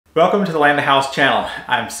Welcome to the Land of House channel.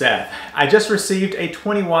 I'm Seth. I just received a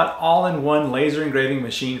 20-watt all-in-one laser engraving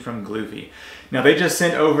machine from Gluwphy. Now they just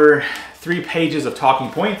sent over 3 pages of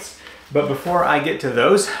talking points, but before I get to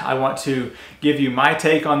those, I want to give you my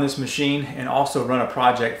take on this machine and also run a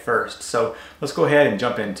project first. So let's go ahead and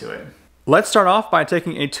jump into it. Let's start off by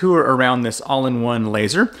taking a tour around this all-in-one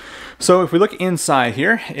laser. So if we look inside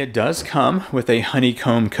here, it does come with a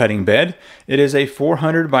honeycomb cutting bed. It is a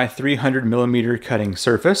 400 by 300 millimeter cutting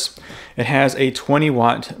surface. It has a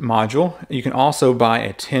 20-watt module. You can also buy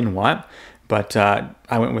a 10-watt, but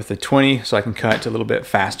I went with the 20 so I can cut a little bit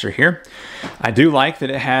faster here. I do like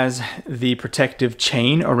that it has the protective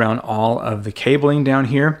chain around all of the cabling down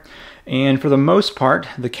here. And for the most part,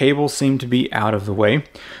 the cables seem to be out of the way.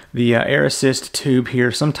 The air assist tube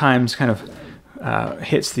here sometimes kind of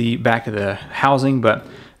hits the back of the housing, but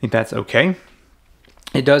I think that's okay.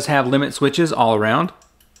 It does have limit switches all around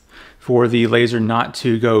for the laser not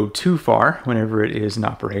to go too far whenever it is in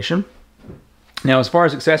operation. Now, as far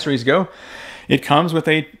as accessories go, it comes with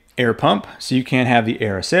a air pump, so you can have the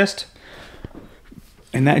air assist.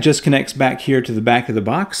 And that just connects back here to the back of the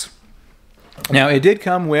box. Now, it did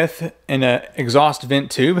come with an exhaust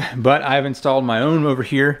vent tube, but I've installed my own over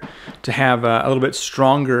here to have a little bit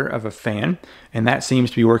stronger of a fan, and that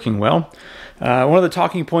seems to be working well. One of the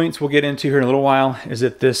talking points we'll get into here in a little while is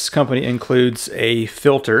that this company includes a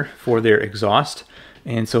filter for their exhaust,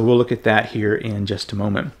 and so we'll look at that here in just a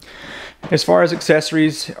moment. As far as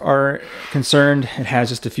accessories are concerned, it has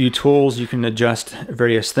just a few tools you can adjust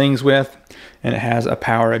various things with, and it has a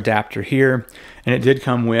power adapter here, and it did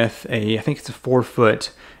come with I think it's a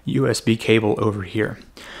 4-foot USB cable over here.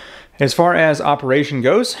 As far as operation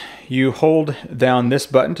goes, you hold down this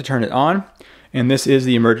button to turn it on, and this is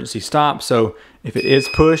the emergency stop, so if it is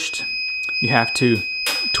pushed, you have to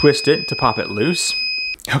twist it to pop it loose.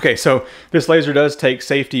 Okay, so this laser does take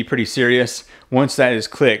safety pretty serious. Once that is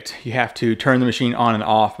clicked, you have to turn the machine on and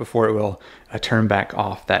off before it will turn back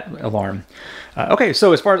off that alarm. Okay,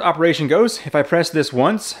 so as far as operation goes, if I press this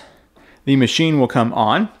once, the machine will come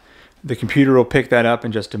on. The computer will pick that up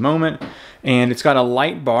in just a moment, and it's got a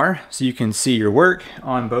light bar so you can see your work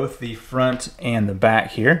on both the front and the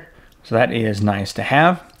back here. So that is nice to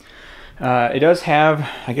have. It does have,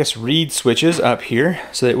 I guess, reed switches up here,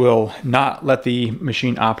 so it will not let the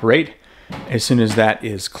machine operate as soon as that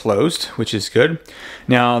is closed, which is good.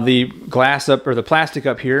 Now, the glass up, or the plastic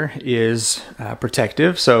up here, is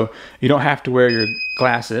protective, so you don't have to wear your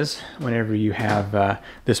glasses whenever you have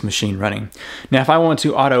this machine running. Now, if I want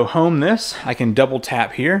to auto home this, I can double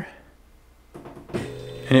tap here,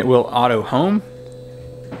 and it will auto home.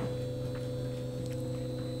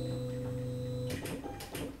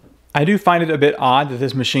 I do find it a bit odd that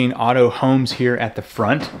this machine auto homes here at the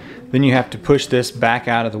front. Then you have to push this back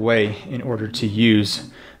out of the way in order to use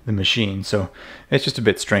the machine. So it's just a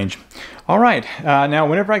bit strange. All right, now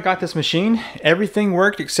whenever I got this machine, everything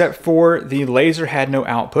worked except for the laser had no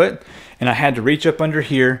output, and I had to reach up under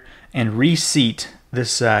here and reseat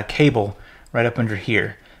this cable right up under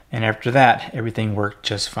here. And after that, everything worked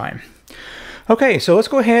just fine. Okay, so let's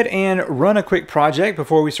go ahead and run a quick project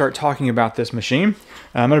before we start talking about this machine.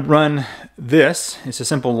 I'm going to run this. It's a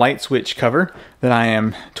simple light switch cover that I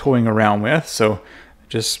am toying around with, so it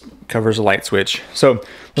just covers a light switch. So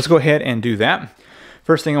let's go ahead and do that.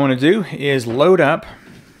 First thing I want to do is load up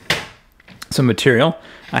some material.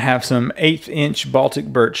 I have some 1/8" Baltic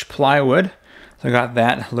birch plywood, so I got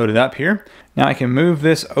that loaded up here. Now I can move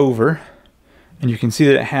this over, and you can see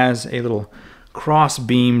that it has a little cross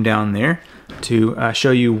beam down there to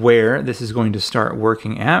show you where this is going to start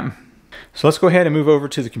working at. So let's go ahead and move over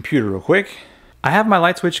to the computer real quick. I have my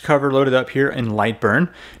light switch cover loaded up here in Lightburn.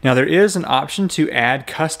 Now there is an option to add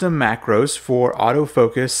custom macros for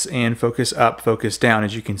autofocus and focus up, focus down,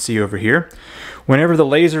 as you can see over here. Whenever the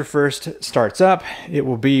laser first starts up, it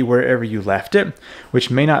will be wherever you left it, which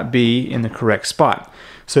may not be in the correct spot.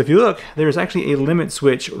 So if you look, there's actually a limit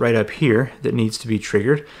switch right up here that needs to be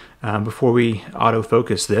triggered before we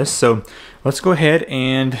autofocus this. So let's go ahead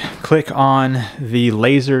and click on the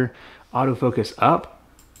laser autofocus up,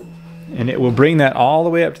 and it will bring that all the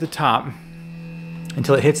way up to the top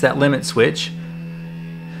until it hits that limit switch.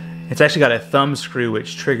 It's actually got a thumb screw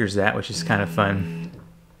which triggers that, which is kind of fun.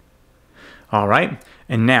 All right,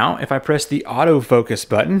 and now if I press the autofocus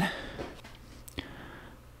button,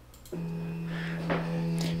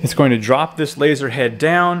 it's going to drop this laser head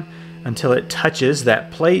down until it touches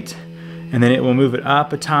that plate, and then it will move it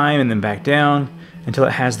up a time and then back down until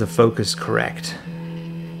it has the focus correct.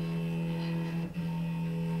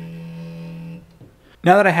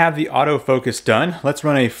 Now that I have the autofocus done, let's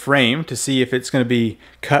run a frame to see if it's going to be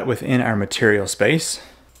cut within our material space.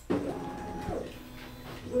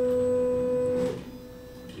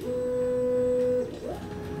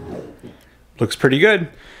 Looks pretty good. I'm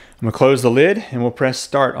gonna close the lid and we'll press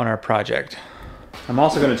start on our project. I'm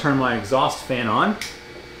also gonna turn my exhaust fan on.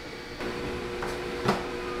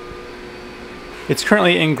 It's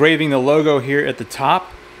currently engraving the logo here at the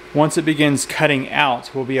top. Once it begins cutting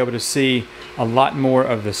out, we'll be able to see a lot more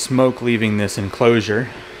of the smoke leaving this enclosure.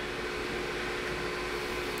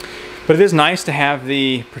 But it is nice to have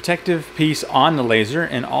the protective piece on the laser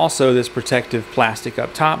and also this protective plastic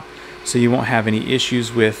up top, so you won't have any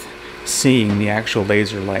issues with seeing the actual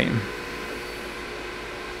laser light.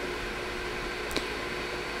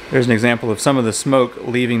 There's an example of some of the smoke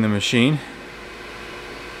leaving the machine.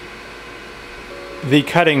 The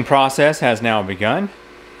cutting process has now begun.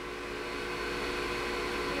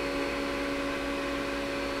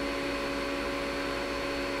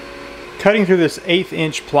 Cutting through this 1/8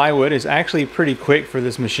 inch plywood is actually pretty quick for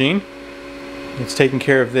this machine. It's taking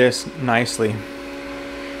care of this nicely.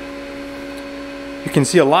 You can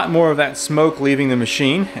see a lot more of that smoke leaving the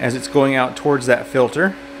machine as it's going out towards that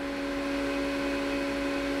filter.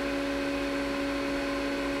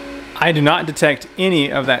 I do not detect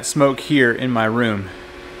any of that smoke here in my room.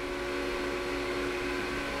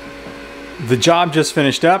 The job just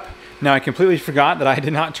finished up. Now I completely forgot that I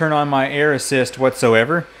did not turn on my air assist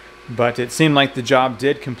whatsoever, but it seemed like the job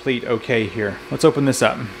did complete okay here. Let's open this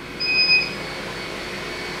up.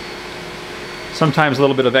 Sometimes a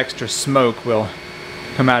little bit of extra smoke will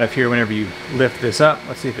come out of here whenever you lift this up.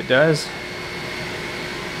 Let's see if it does.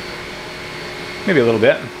 Maybe a little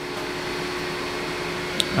bit.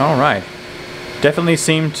 All right. Definitely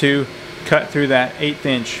seemed to cut through that 1/8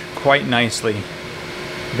 inch quite nicely.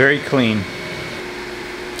 Very clean.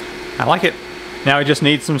 I like it. Now I just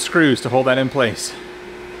need some screws to hold that in place.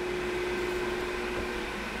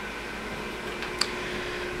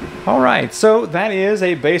 Alright, so that is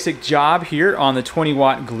a basic job here on the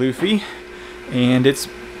 20-watt Gluwphy, and it's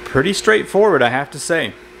pretty straightforward, I have to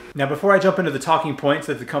say. Now before I jump into the talking points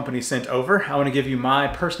that the company sent over, I want to give you my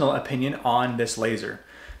personal opinion on this laser.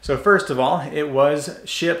 So first of all, it was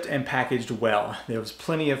shipped and packaged well. There was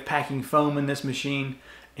plenty of packing foam in this machine,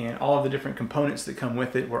 and all of the different components that come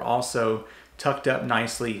with it were also tucked up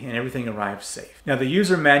nicely, and everything arrived safe. Now the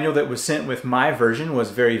user manual that was sent with my version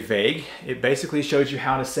was very vague. It basically showed you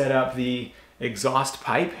how to set up the exhaust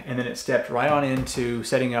pipe, and then it stepped right on into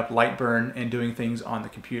setting up light burn and doing things on the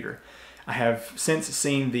computer. I have since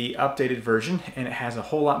seen the updated version, and it has a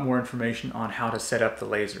whole lot more information on how to set up the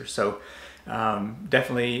laser. So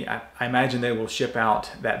definitely, I imagine they will ship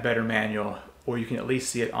out that better manual, or you can at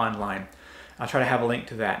least see it online. I'll try to have a link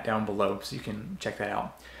to that down below so you can check that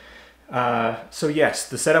out. So yes,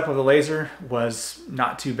 the setup of the laser was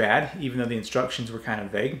not too bad, even though the instructions were kind of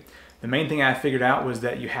vague. The main thing I figured out was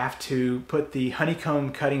that you have to put the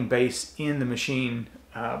honeycomb cutting base in the machine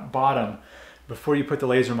bottom before you put the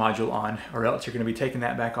laser module on, or else you're going to be taking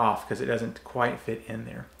that back off because it doesn't quite fit in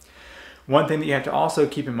there. One thing that you have to also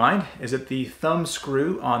keep in mind is that the thumb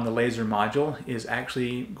screw on the laser module is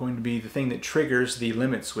actually going to be the thing that triggers the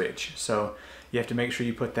limit switch. So you have to make sure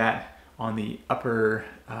you put that on the upper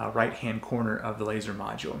right-hand corner of the laser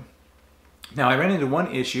module. Now I ran into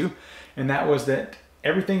one issue, and that was that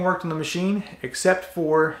everything worked on the machine except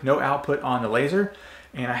for no output on the laser,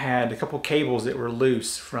 and I had a couple cables that were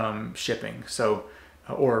loose from shipping, so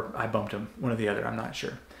or I bumped them, one or the other, I'm not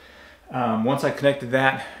sure. Once I connected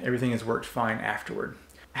that, everything has worked fine afterward.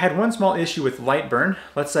 I had one small issue with light burn.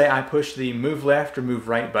 Let's say I pushed the move left or move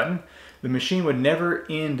right button. The machine would never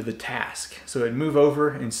end the task, so it'd move over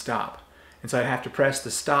and stop. And so I'd have to press the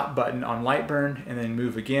stop button on light burn and then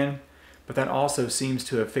move again. But that also seems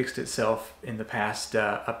to have fixed itself in the past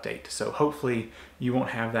update. So hopefully you won't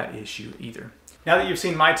have that issue either. Now that you've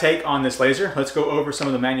seen my take on this laser, let's go over some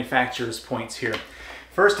of the manufacturer's points here.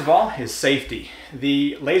 First of all is safety.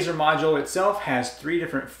 The laser module itself has 3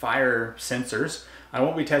 different fire sensors. I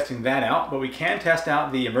won't be testing that out, but we can test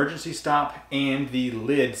out the emergency stop and the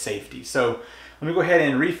lid safety. So let me go ahead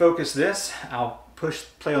and refocus this. I'll push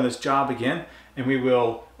play on this job again, and we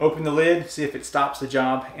will open the lid, see if it stops the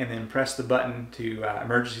job, and then press the button to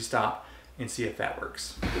emergency stop and see if that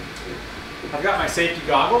works. I've got my safety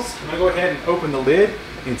goggles. I'm going to go ahead and open the lid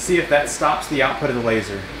and see if that stops the output of the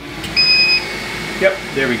laser. Yep,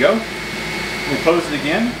 there we go. We'll close it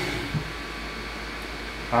again.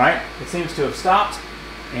 Alright, it seems to have stopped,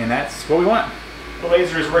 and that's what we want. The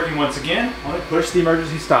laser is working once again. I'm going to push the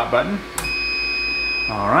emergency stop button.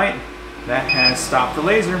 Alright, that has stopped the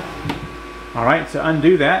laser. Alright, to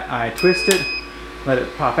undo that, I twist it, let it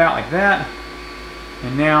pop out like that,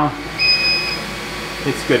 and now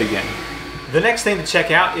it's good again. The next thing to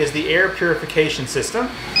check out is the air purification system.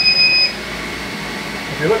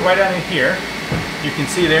 If you look right down in here, you can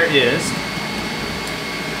see there is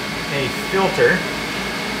a filter.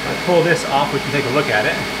 If I pull this off, we can take a look at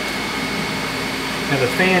it. Now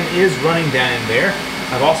the fan is running down in there.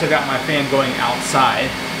 I've also got my fan going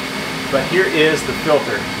outside, but here is the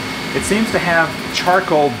filter. It seems to have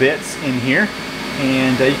charcoal bits in here,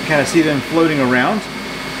 and you can kind of see them floating around.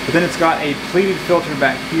 But then it's got a pleated filter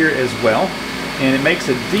back here as well, and it makes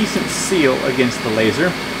a decent seal against the laser.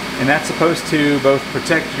 And that's supposed to both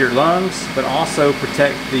protect your lungs, but also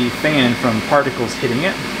protect the fan from particles hitting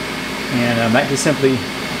it. And that just simply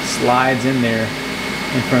slides in there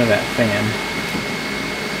in front of that fan.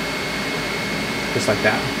 Just like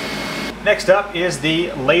that. Next up is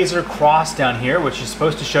the laser cross down here, which is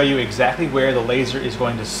supposed to show you exactly where the laser is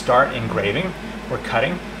going to start engraving or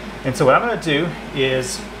cutting. And so what I'm going to do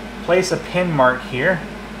is place a pin mark here.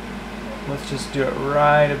 Let's just do it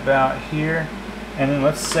right about here. And then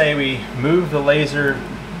let's say we move the laser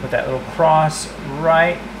with that little cross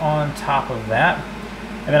right on top of that.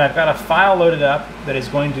 And then I've got a file loaded up that is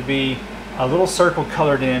going to be a little circle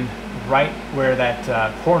colored in right where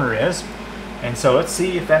that corner is. And so let's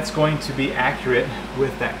see if that's going to be accurate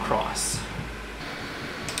with that cross.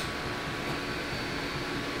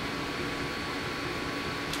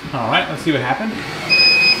 All right, let's see what happened.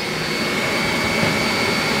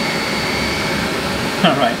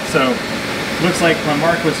 All right, so looks like my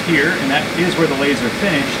mark was here, and that is where the laser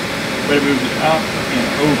finished, but it moved it up and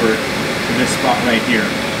over to this spot right here.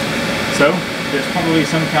 So there's probably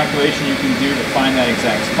some calculation you can do to find that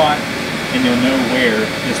exact spot, and you'll know where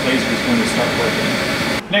this laser is going to start working.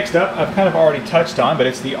 Next up, I've kind of already touched on, but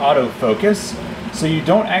it's the autofocus. So you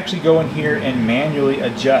don't actually go in here and manually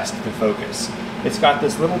adjust the focus. It's got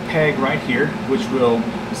this little peg right here, which will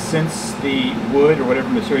sense the wood or whatever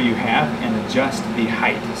material you have and adjust the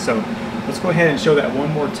height. So let's go ahead and show that one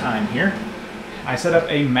more time here. I set up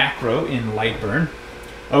a macro in Lightburn.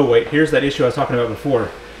 Oh wait, here's that issue I was talking about before.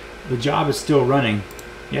 The job is still running.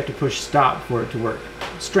 You have to push stop for it to work.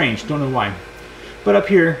 Strange, don't know why. But up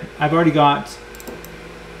here, I've already got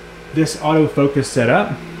this autofocus set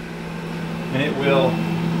up, and it will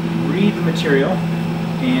read the material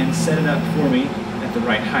and set it up for me at the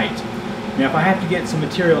right height. Now if I have to get some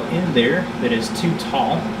material in there that is too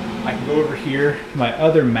tall, I can go over here to my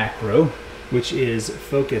other macro, which is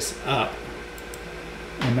focus up.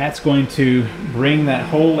 And that's going to bring that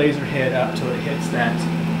whole laser head up till it hits that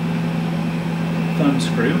thumb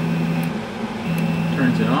screw.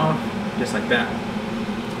 Turns it off, just like that.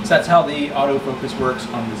 So that's how the autofocus works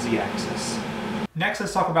on the Z-axis. Next,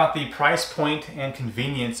 let's talk about the price point and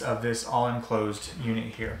convenience of this all-enclosed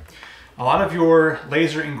unit here. A lot of your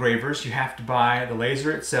laser engravers, you have to buy the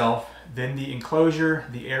laser itself, then the enclosure,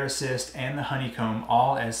 the air assist, and the honeycomb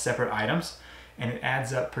all as separate items, and it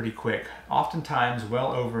adds up pretty quick, oftentimes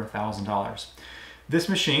well over $1,000. This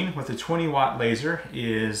machine with a 20-watt laser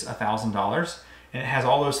is $1,000, and it has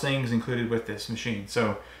all those things included with this machine.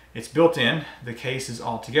 So it's built in, the case is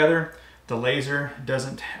all together, the laser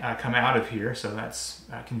doesn't come out of here, so that's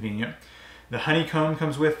convenient. The honeycomb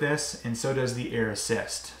comes with this, and so does the air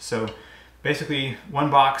assist. So basically one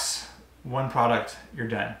box, one product, you're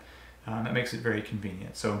done. That makes it very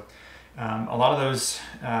convenient. So a lot of those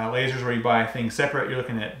lasers where you buy things separate, you're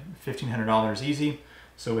looking at $1,500 easy.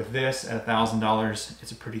 So with this at $1,000,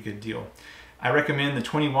 it's a pretty good deal. I recommend the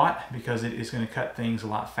 20 watt because it is going to cut things a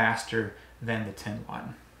lot faster than the 10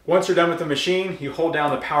 watt. Once you're done with the machine, you hold down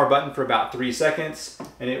the power button for about 3 seconds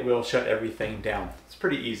and it will shut everything down. It's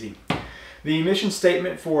pretty easy. The mission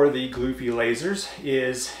statement for the Gluwphy lasers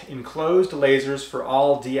is enclosed lasers for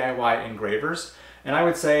all DIY engravers. And I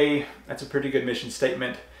would say that's a pretty good mission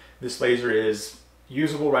statement. This laser is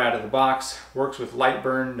usable right out of the box, works with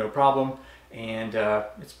Lightburn, no problem, and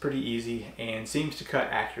it's pretty easy and seems to cut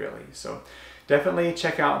accurately. So definitely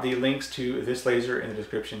check out the links to this laser in the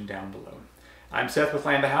description down below. I'm Seth with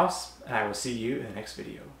Land House, and I will see you in the next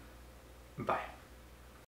video. Bye.